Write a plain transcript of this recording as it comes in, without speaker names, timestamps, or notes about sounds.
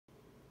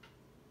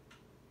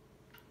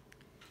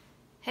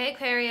Hey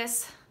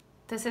Aquarius,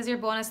 this is your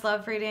bonus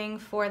love reading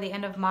for the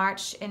end of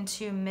March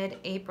into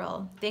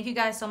mid-April. Thank you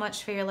guys so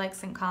much for your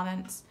likes and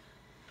comments.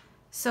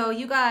 So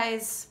you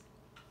guys,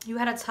 you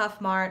had a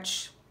tough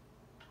March.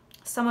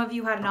 Some of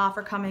you had an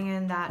offer coming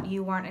in that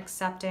you weren't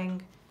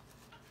accepting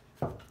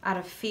out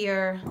of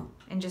fear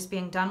and just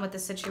being done with the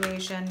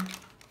situation.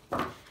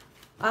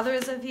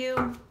 Others of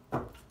you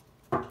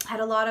had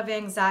a lot of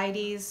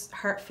anxieties,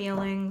 hurt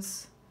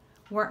feelings,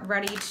 weren't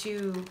ready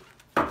to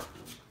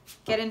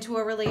get into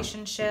a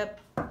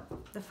relationship.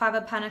 The Five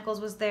of Pentacles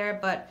was there,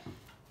 but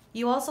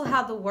you also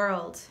have the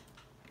World.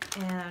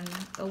 And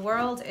the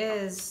World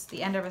is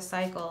the end of a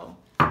cycle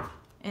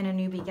and a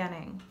new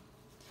beginning.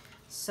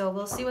 So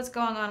we'll see what's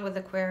going on with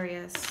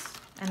Aquarius,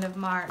 end of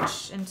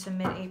March into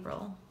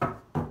mid-April.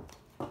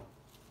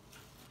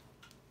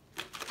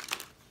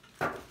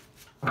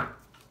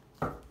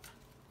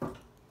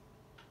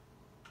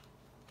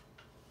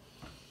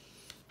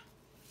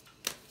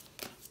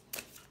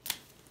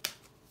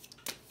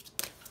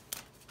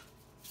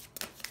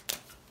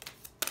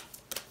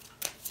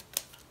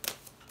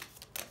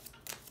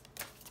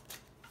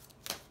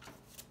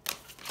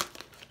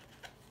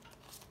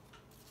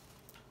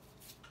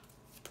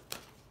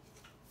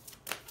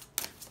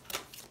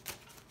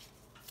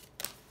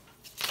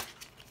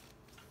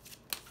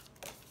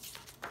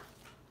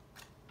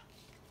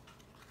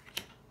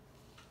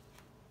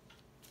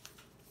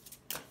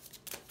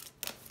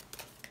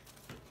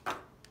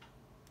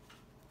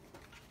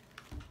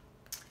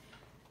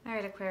 All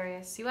right,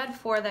 Aquarius, you had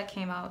 4 that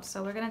came out,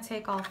 so we're going to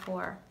take all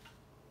 4.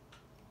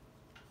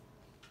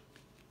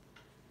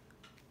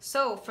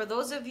 So for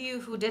those of you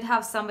who did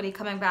have somebody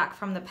coming back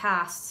from the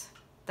past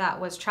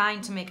that was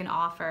trying to make an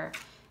offer,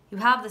 you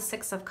have the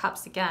 6 of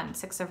Cups again,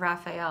 6 of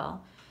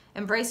Raphael.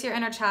 Embrace your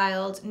inner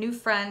child, new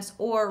friends,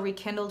 or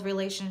rekindled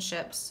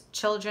relationships,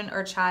 children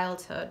or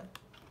childhood.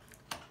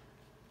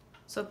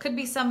 So it could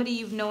be somebody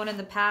you've known in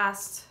the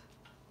past,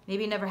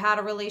 maybe never had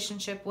a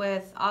relationship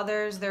with.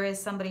 Others, there is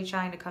somebody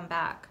trying to come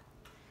back.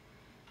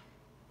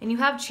 And you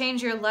have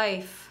Change Your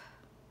Life,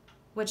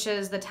 which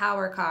is the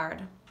Tower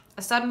card.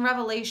 A sudden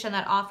revelation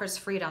that offers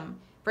freedom.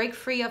 Break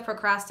free of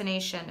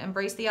procrastination.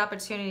 Embrace the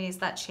opportunities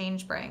that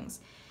change brings.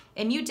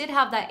 And you did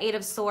have that 8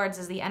 of Swords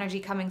as the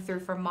energy coming through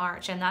for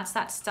March. And that's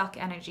that stuck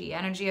energy,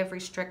 energy of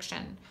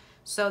restriction.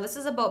 So this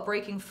is about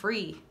breaking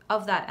free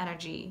of that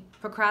energy,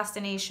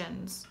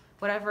 procrastinations,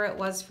 whatever it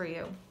was for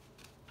you.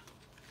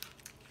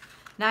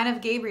 9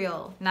 of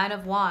Gabriel, 9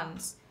 of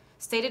Wands.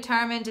 Stay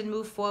determined and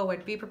move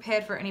forward. Be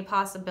prepared for any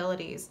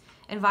possibilities.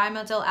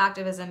 Environmental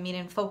activism,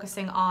 meaning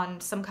focusing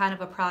on some kind of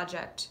a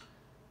project.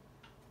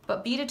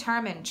 But be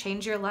determined.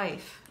 Change your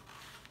life.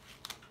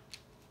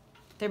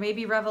 There may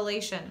be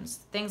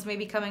revelations. Things may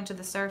be coming to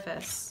the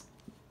surface.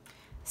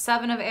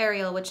 7 of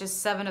Ariel, which is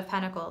 7 of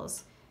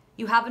Pentacles.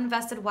 You have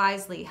invested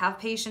wisely. Have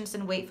patience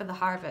and wait for the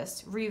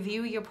harvest.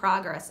 Review your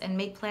progress and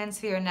make plans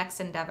for your next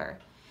endeavor.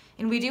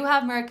 And we do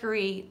have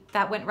Mercury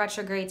that went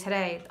retrograde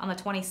today on the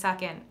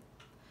 22nd.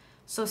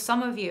 So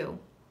some of you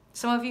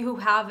who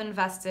have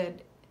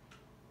invested,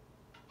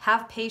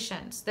 have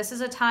patience. This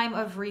is a time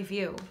of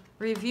review.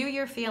 Review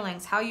your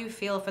feelings, how you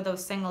feel for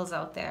those singles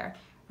out there.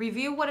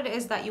 Review what it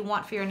is that you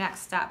want for your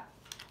next step.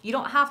 You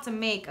don't have to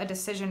make a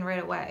decision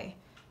right away.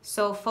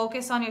 So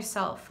focus on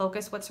yourself.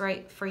 Focus what's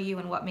right for you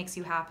and what makes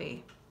you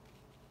happy.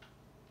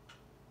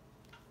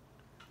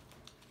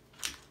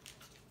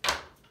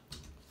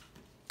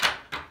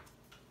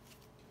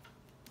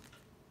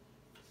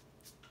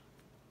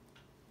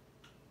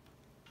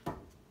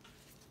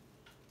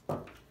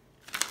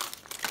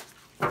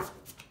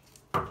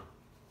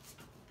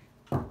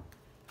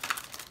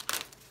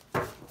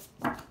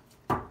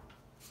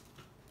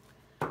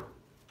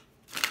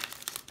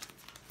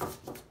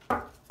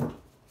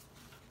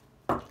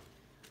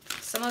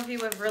 Some of you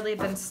have really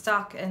been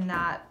stuck in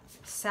that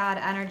sad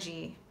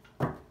energy,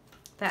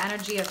 the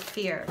energy of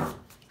fear,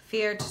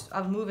 fear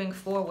of moving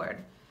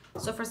forward.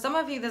 So for some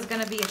of you, there's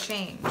going to be a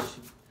change.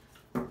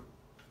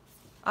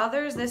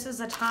 Others, this is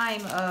a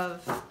time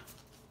of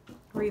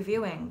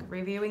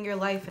reviewing your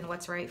life and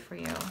what's right for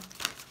you.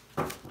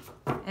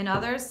 And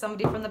others,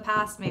 somebody from the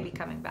past may be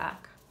coming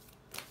back.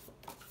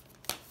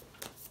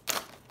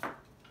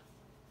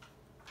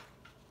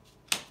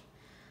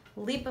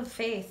 Leap of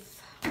faith.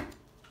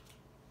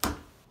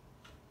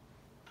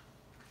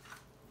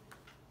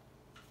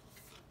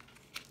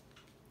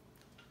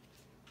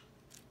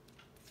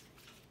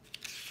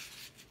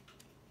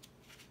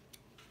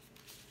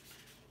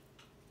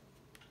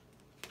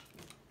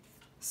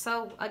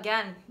 So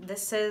again,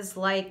 this is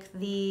like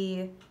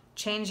the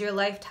Change Your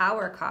Life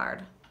Tower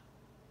card.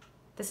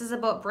 This is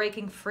about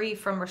breaking free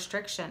from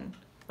restriction,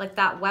 like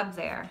that web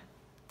there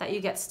that you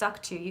get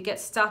stuck to. You get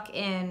stuck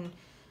in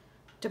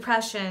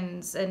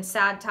depressions and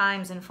sad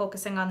times and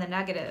focusing on the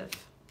negative.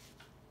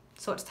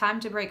 So it's time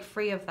to break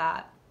free of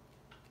that.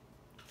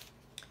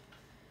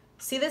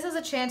 See this as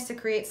a chance to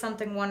create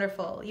something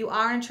wonderful. You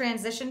are in a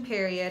transition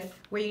period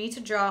where you need to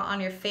draw on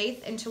your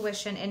faith,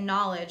 intuition, and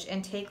knowledge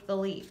and take the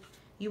leap.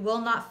 You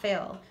will not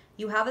fail.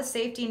 You have a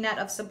safety net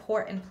of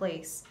support in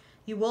place.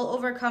 You will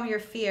overcome your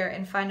fear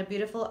and find a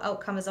beautiful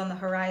outcome is on the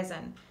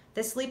horizon.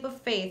 This leap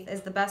of faith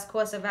is the best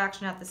course of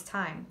action at this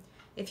time.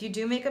 If you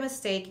do make a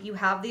mistake, you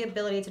have the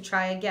ability to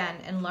try again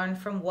and learn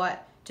from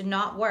what did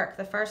not work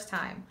the first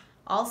time.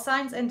 All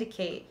signs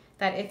indicate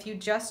that if you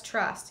just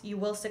trust, you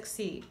will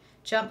succeed.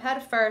 Jump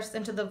head first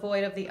into the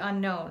void of the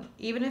unknown.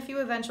 Even if you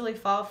eventually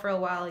fall for a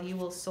while, you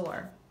will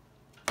soar.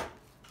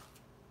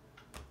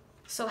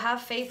 So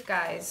have faith,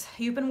 guys.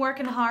 You've been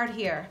working hard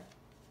here.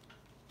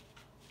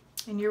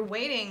 And you're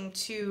waiting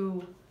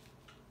to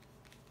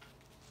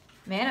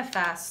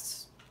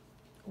manifest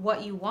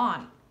what you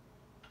want.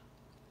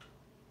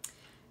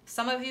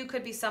 Some of you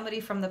could be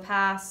somebody from the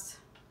past.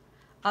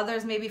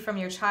 Others maybe from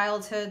your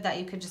childhood that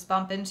you could just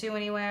bump into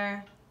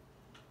anywhere.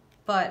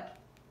 But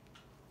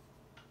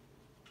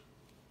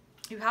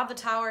you have the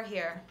Tower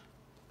here.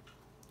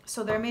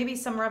 So there may be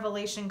some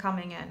revelation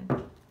coming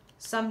in.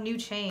 Some new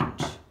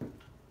change.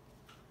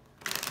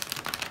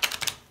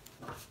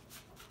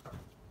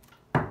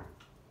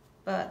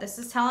 But this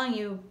is telling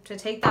you to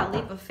take that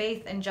leap of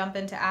faith and jump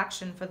into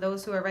action for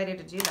those who are ready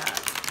to do that.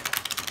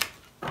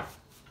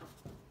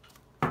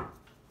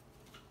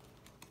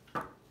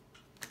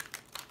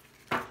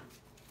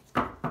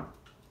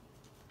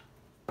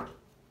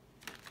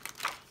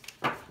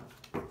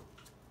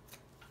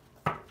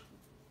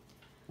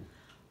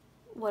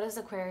 What does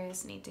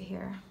Aquarius need to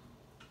hear?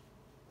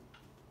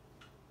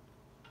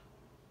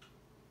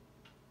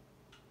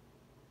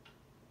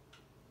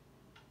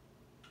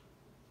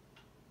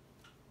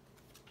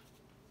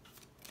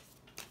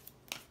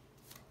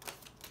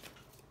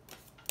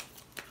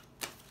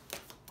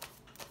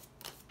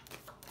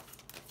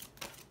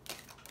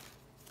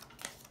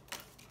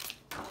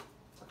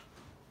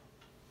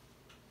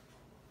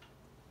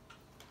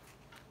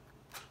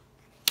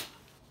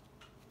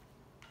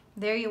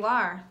 There you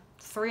are,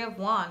 3 of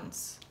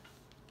Wands.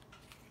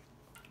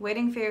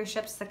 Waiting for your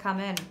ships to come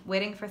in,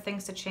 waiting for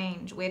things to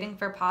change, waiting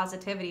for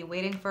positivity,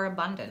 waiting for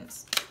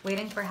abundance,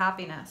 waiting for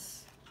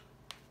happiness.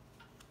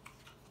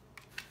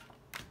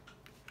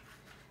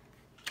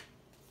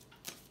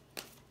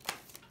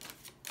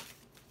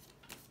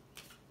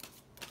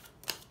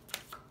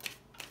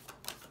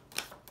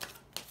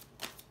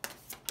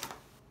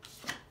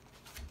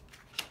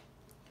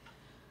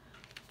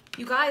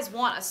 You guys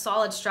want a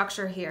solid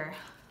structure here.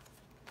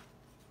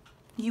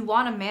 You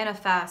want to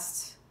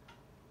manifest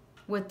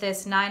with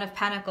this 9 of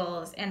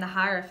Pentacles and the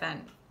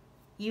Hierophant.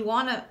 You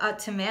want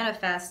to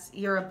manifest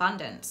your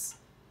abundance.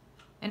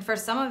 And for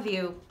some of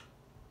you,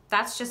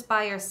 that's just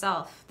by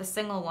yourself, the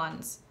single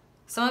ones.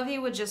 Some of you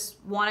would just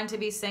wanting to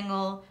be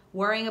single,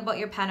 worrying about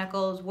your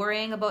pentacles,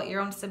 worrying about your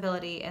own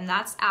stability, and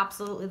that's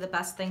absolutely the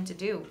best thing to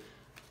do.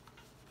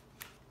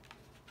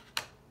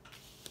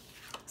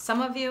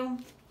 Some of you,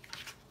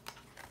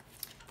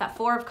 that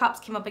 4 of Cups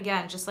came up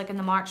again, just like in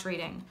the March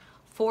reading.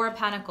 4 of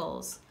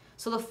Pentacles.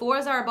 So the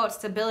 4s are about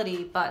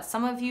stability, but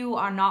some of you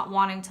are not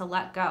wanting to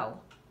let go.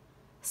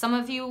 Some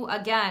of you,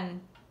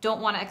 again,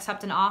 don't want to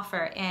accept an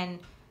offer, and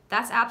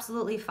that's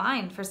absolutely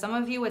fine. For some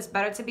of you, it's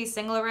better to be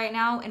single right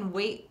now and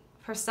wait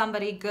for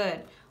somebody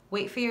good.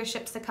 Wait for your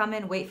ships to come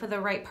in. Wait for the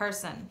right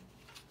person.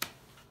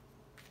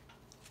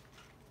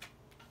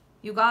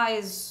 You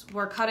guys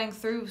were cutting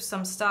through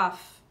some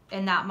stuff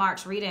in that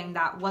March reading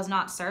that was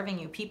not serving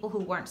you. People who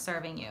weren't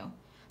serving you.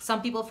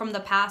 Some people from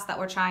the past that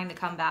were trying to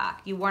come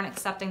back. You weren't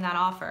accepting that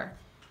offer.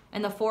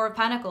 And the 4 of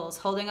Pentacles,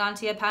 holding on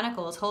to your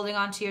pentacles, holding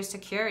on to your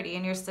security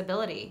and your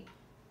stability.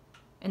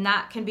 And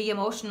that can be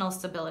emotional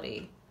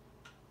stability.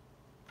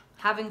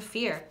 Having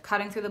fear,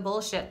 cutting through the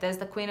bullshit. There's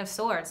the Queen of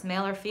Swords,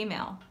 male or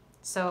female.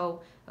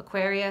 So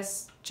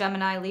Aquarius,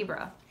 Gemini,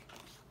 Libra.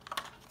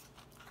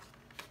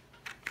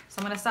 So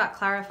I'm going to start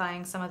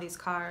clarifying some of these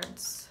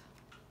cards.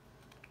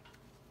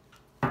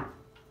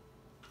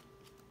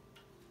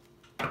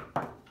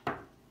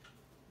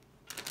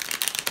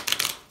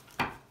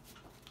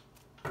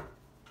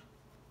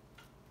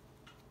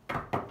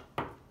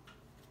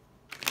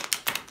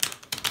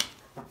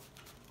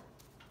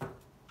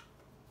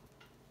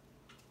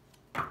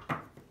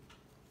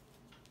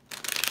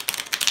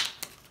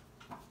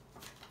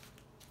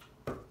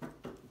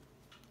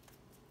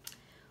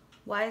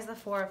 Why is the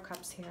 4 of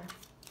Cups here?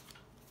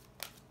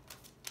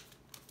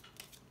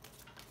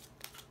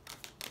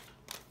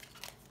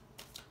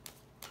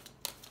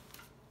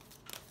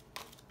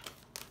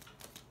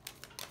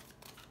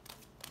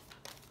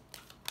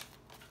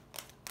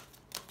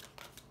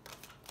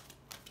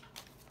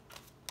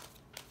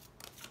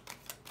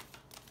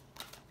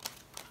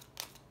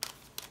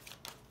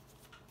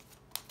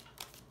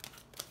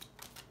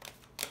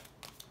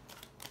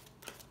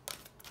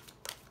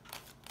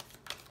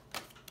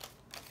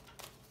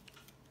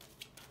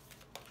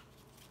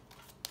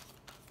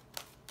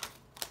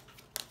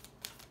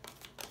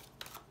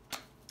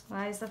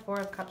 Why is the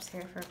 4 of Cups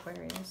here for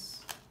Aquarius?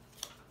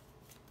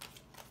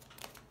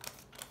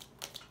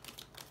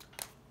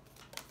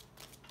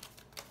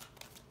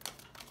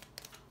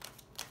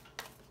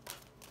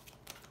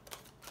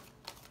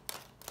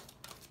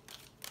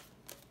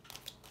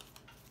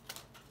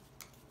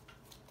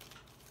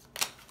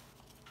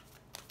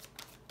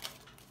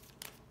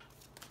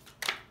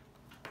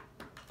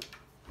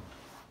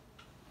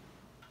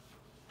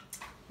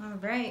 All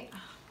right.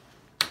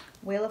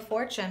 Wheel of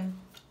Fortune.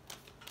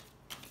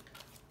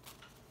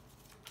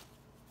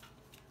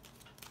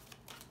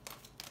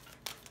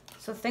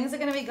 So things are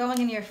going to be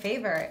going in your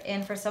favor.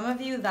 And for some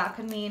of you, that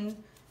could mean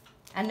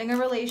ending a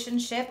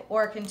relationship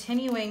or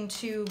continuing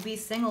to be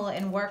single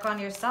and work on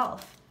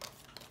yourself.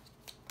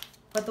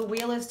 But the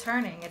wheel is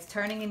turning. It's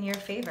turning in your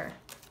favor.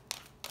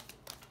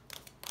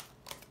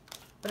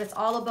 But it's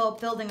all about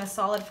building a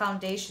solid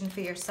foundation for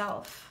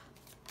yourself.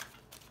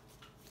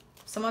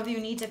 Some of you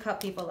need to cut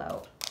people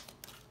out.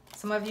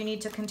 Some of you need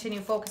to continue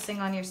focusing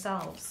on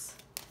yourselves.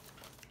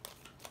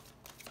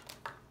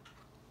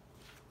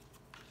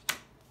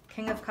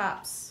 King of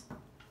Cups.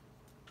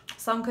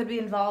 Some could be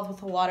involved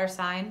with a water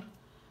sign.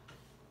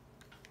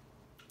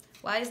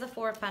 Why is the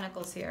Four of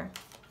Pentacles here?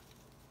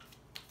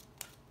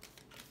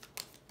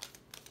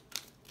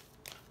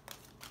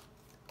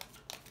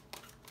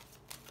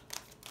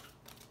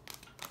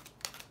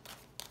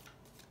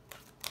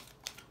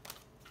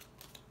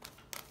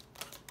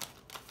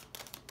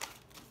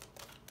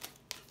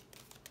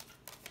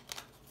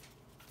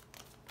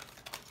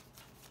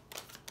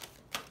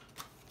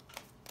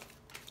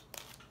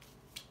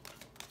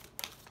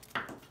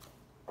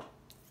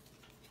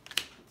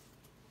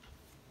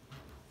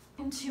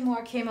 And two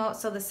more came out.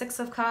 So the Six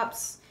of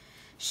Cups.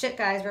 Shit,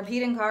 guys,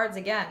 repeating cards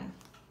again.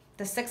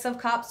 The Six of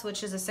Cups,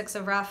 which is the Six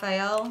of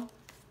Raphael,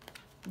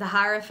 the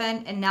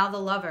Hierophant, and now the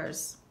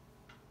Lovers.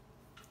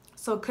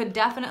 So it could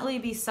definitely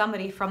be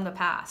somebody from the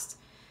past.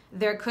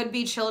 There could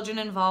be children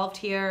involved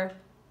here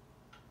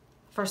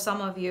for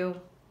some of you.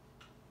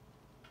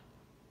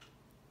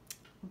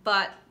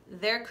 But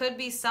there could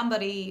be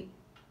somebody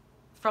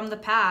from the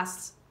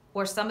past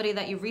or somebody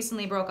that you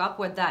recently broke up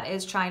with that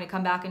is trying to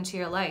come back into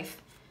your life.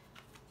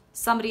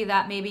 Somebody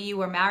that maybe you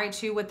were married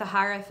to with the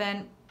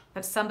Hierophant,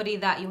 but somebody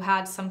that you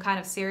had some kind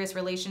of serious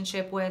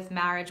relationship with,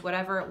 marriage,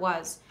 whatever it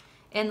was,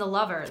 in the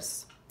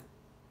Lovers.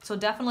 So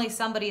definitely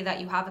somebody that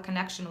you have a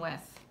connection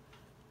with.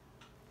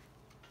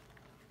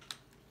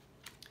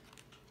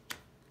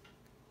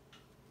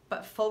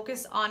 But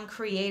focus on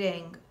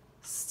creating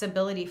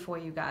stability for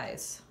you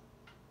guys.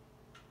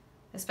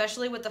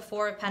 Especially with the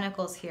Four of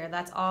Pentacles here.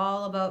 That's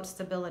all about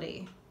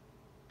stability.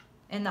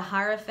 In the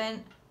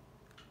Hierophant,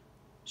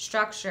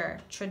 structure,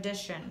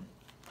 tradition.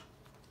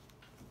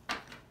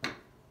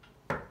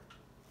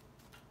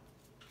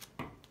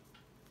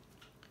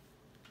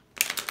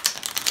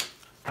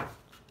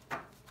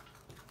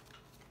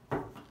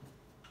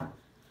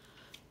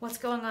 What's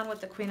going on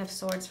with the Queen of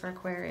Swords for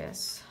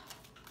Aquarius?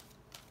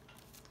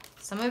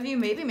 Some of you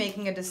may be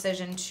making a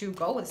decision to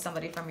go with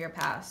somebody from your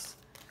past.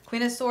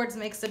 Queen of Swords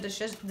makes the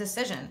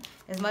decision.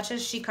 As much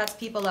as she cuts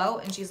people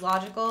out and she's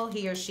logical,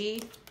 he or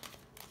she,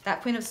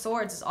 that Queen of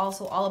Swords is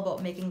also all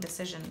about making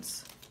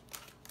decisions.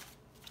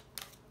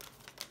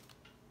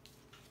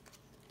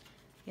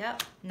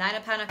 Yep, Nine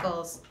of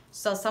Pentacles.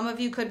 So some of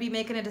you could be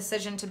making a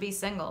decision to be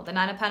single. The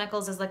Nine of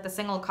Pentacles is like the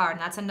single card,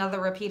 and that's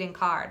another repeating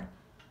card.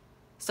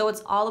 So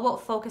it's all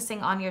about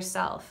focusing on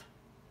yourself.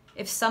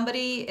 If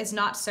somebody is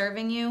not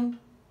serving you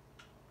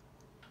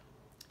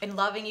and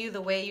loving you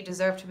the way you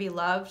deserve to be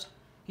loved,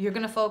 you're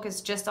going to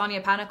focus just on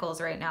your pentacles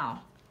right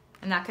now.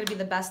 And that could be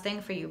the best thing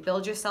for you.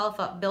 Build yourself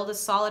up. Build a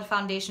solid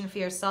foundation for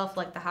yourself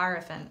like the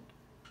Hierophant.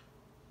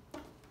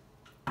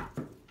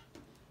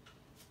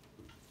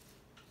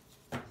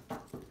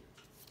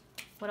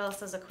 What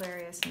else does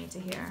Aquarius need to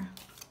hear?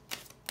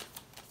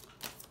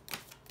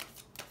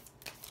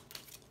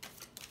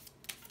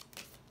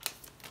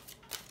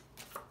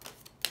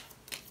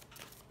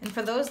 And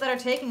for those that are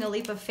taking a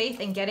leap of faith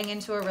and getting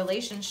into a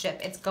relationship,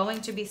 it's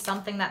going to be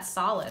something that's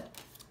solid.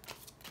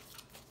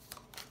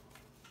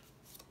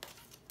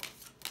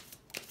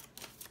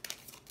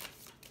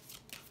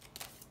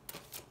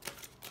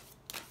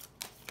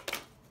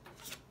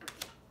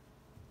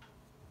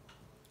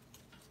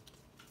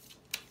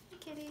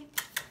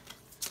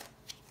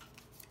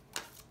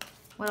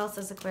 What else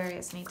does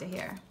Aquarius need to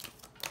hear?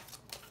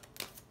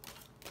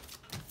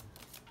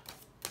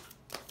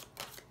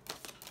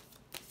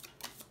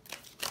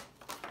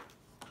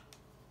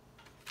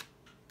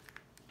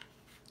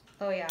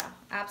 Oh yeah,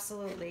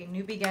 absolutely.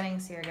 New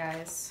beginnings here,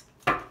 guys.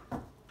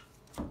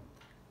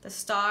 The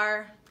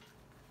Star,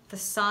 the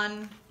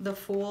Sun, the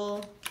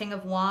Fool, King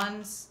of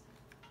Wands,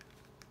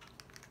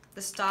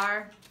 the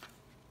Star,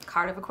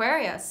 card of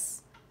Aquarius.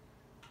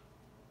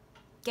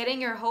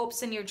 Getting your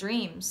hopes and your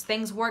dreams,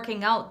 things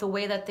working out the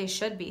way that they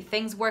should be,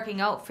 things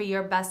working out for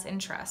your best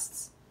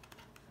interests.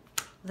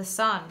 The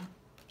Sun,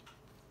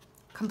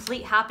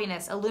 complete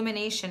happiness,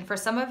 illumination. For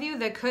some of you,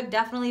 there could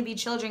definitely be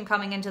children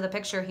coming into the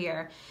picture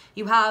here.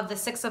 You have the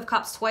Six of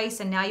Cups twice,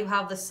 and now you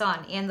have the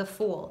Sun and the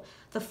Fool.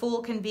 The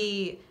Fool can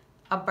be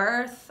a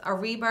birth, a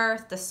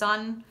rebirth, the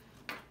Sun,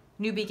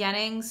 new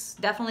beginnings,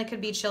 definitely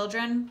could be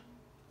children.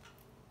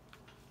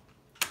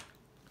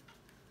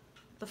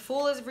 The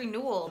Fool is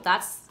renewal.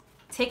 That's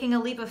taking a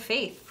leap of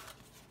faith,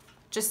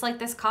 just like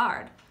this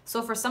card.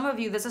 So for some of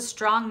you, there's a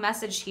strong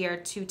message here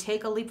to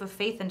take a leap of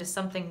faith into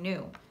something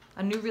new,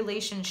 a new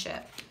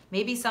relationship,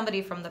 maybe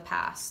somebody from the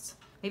past,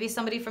 maybe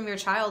somebody from your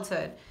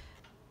childhood.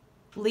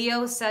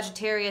 Leo,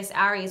 Sagittarius,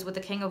 Aries with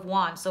the King of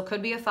Wands. So it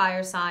could be a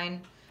fire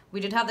sign. We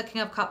did have the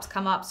King of Cups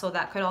come up, so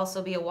that could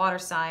also be a water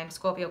sign,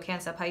 Scorpio,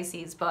 Cancer,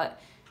 Pisces, but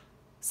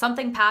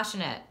something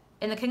passionate.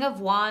 In the King of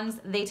Wands,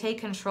 they take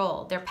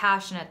control. They're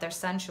passionate. They're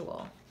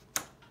sensual.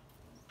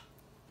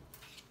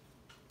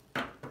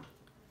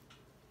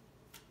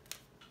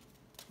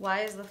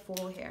 Why is the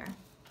Fool here?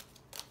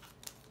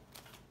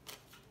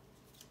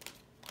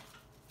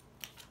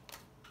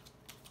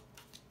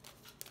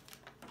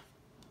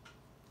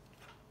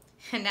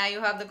 And now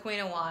you have the Queen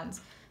of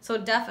Wands. So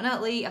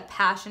definitely a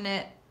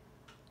passionate,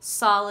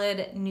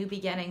 solid new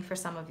beginning for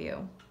some of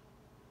you.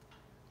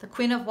 The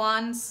Queen of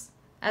Wands,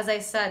 as I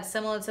said,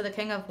 similar to the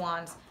King of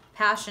Wands,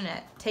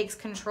 passionate, takes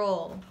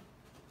control,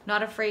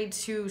 not afraid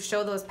to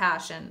show those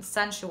passions,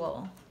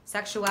 sensual,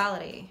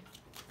 sexuality.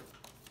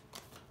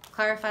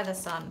 Clarify the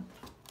Sun.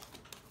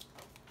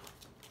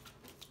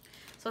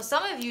 So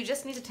some of you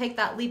just need to take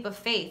that leap of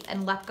faith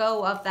and let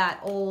go of that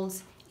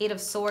old Eight of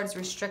Swords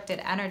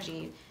restricted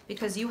energy,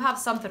 because you have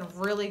something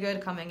really good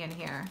coming in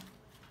here.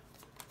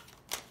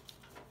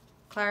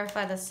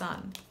 Clarify the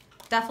Sun.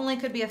 Definitely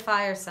could be a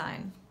fire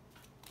sign.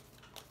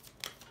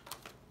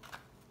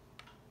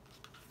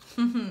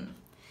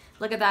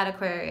 Look at that,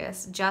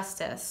 Aquarius.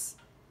 Justice.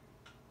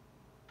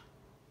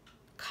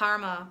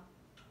 Karma.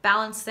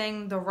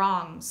 Balancing the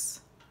wrongs.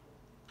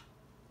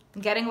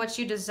 Getting what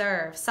you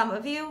deserve. Some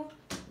of you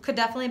could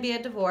definitely be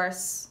a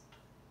divorce.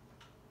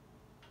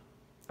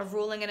 A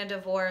ruling in a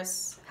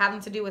divorce.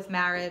 Having to do with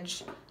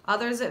marriage.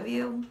 Others of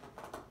you,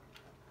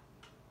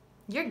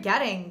 you're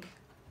getting,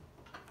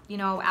 you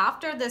know,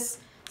 after this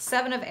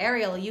Seven of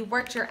Ariel, you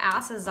worked your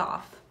asses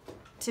off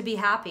to be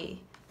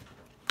happy.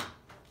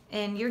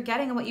 And you're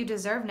getting what you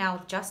deserve now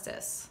with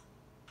justice.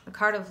 The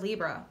card of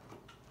Libra.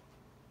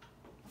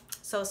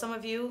 So some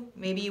of you,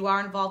 maybe you are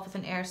involved with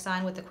an air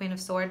sign with the Queen of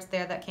Swords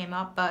there that came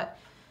up, but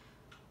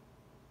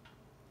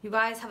you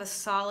guys have a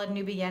solid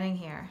new beginning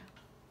here.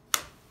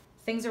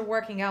 Things are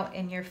working out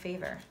in your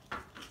favor.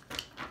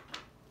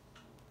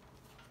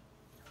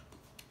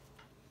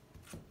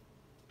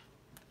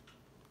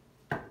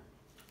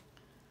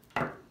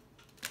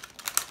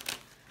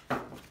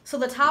 So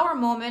the Tower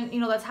moment,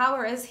 you know, the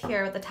Tower is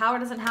here, but the Tower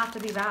doesn't have to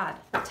be bad.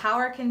 The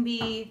Tower can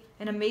be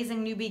an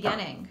amazing new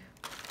beginning.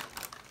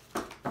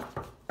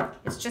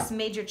 It's just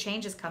major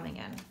changes coming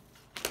in.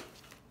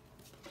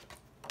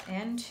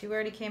 And two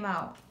already came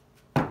out.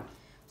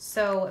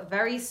 So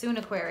very soon,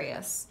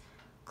 Aquarius.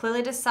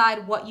 Clearly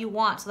decide what you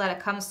want so that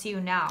it comes to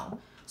you now.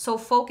 So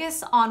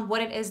focus on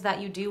what it is that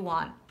you do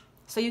want.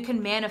 So you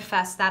can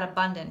manifest that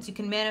abundance. You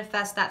can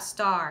manifest that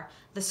star,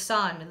 the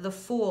sun, the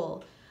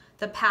Fool,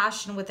 the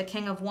passion with the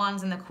King of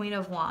Wands and the Queen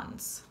of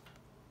Wands.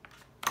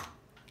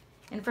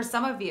 And for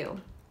some of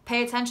you,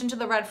 pay attention to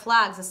the red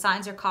flags. The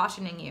signs are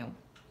cautioning you.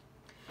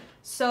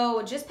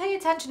 So just pay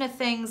attention to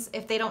things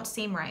if they don't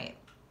seem right.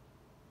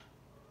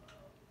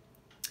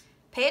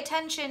 Pay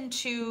attention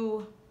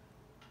to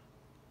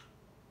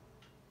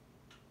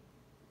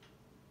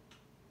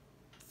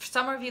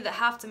some of you that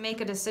have to make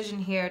a decision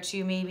here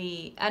to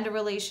maybe end a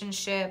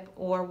relationship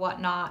or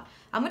whatnot.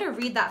 I'm going to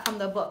read that from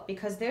the book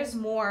because there's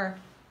more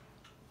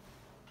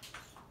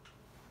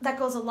that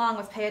goes along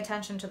with pay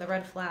attention to the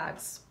red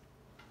flags.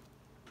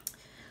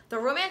 The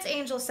romance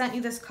angel sent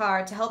you this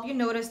card to help you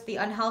notice the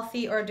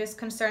unhealthy or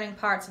disconcerting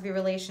parts of your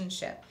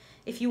relationship.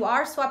 If you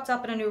are swept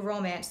up in a new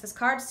romance, this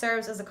card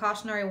serves as a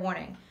cautionary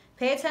warning.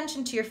 Pay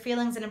attention to your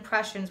feelings and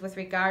impressions with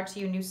regard to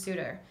your new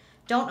suitor.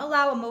 Don't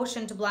allow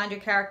emotion to blind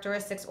your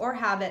characteristics or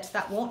habits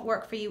that won't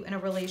work for you in a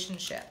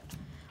relationship.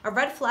 A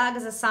red flag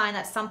is a sign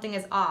that something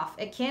is off.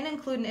 It can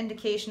include an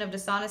indication of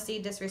dishonesty,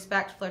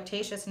 disrespect,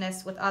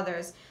 flirtatiousness with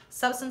others,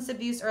 substance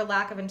abuse, or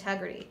lack of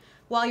integrity.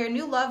 While your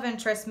new love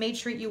interest may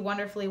treat you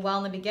wonderfully well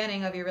in the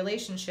beginning of your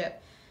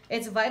relationship,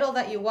 it's vital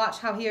that you watch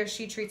how he or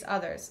she treats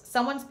others.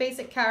 Someone's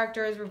basic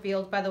character is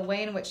revealed by the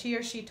way in which he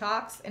or she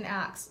talks and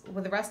acts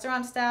with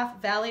restaurant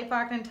staff, valet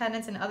parking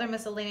attendants, and other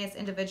miscellaneous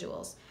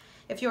individuals.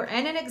 If you're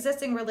in an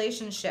existing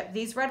relationship,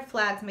 these red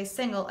flags may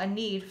signal a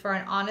need for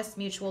an honest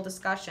mutual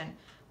discussion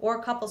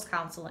or couples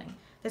counseling.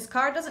 This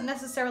card doesn't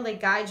necessarily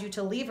guide you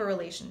to leave a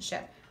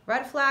relationship.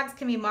 Red flags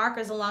can be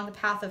markers along the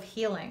path of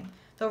healing.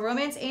 The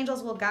romance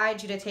angels will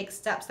guide you to take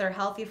steps that are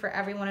healthy for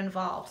everyone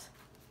involved.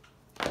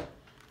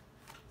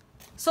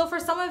 So for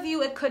some of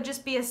you, it could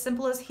just be as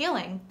simple as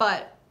healing,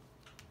 but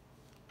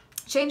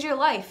change your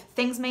life.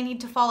 Things may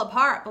need to fall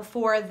apart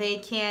before they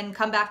can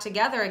come back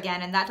together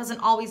again, and that doesn't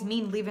always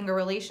mean leaving a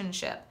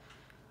relationship.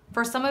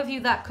 For some of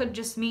you, that could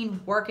just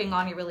mean working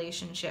on your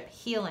relationship,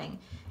 healing.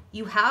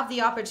 You have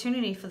the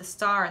opportunity for the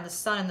star and the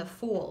sun and the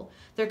Fool.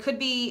 There could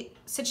be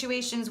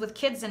situations with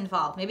kids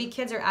involved. Maybe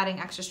kids are adding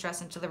extra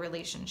stress into the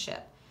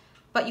relationship.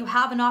 But you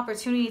have an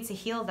opportunity to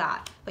heal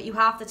that. But you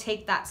have to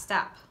take that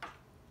step.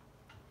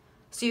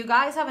 So you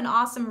guys have an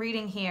awesome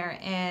reading here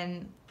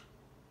in,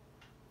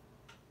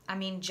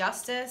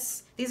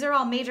 Justice. These are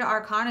all major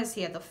arcanas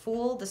here. The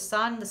Fool, the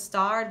Sun, the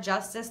Star,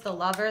 Justice, the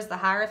Lovers, the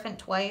Hierophant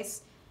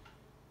twice.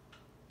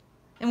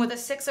 And with the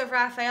Six of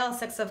Raphael,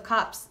 Six of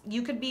Cups,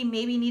 you could be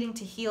maybe needing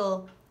to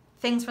heal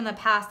things from the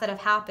past that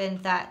have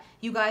happened that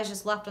you guys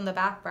just left on the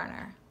back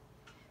burner.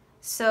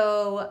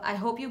 So I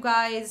hope you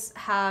guys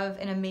have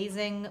an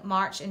amazing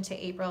March into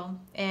April,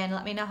 and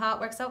let me know how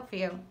it works out for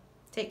you.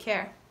 Take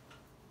care.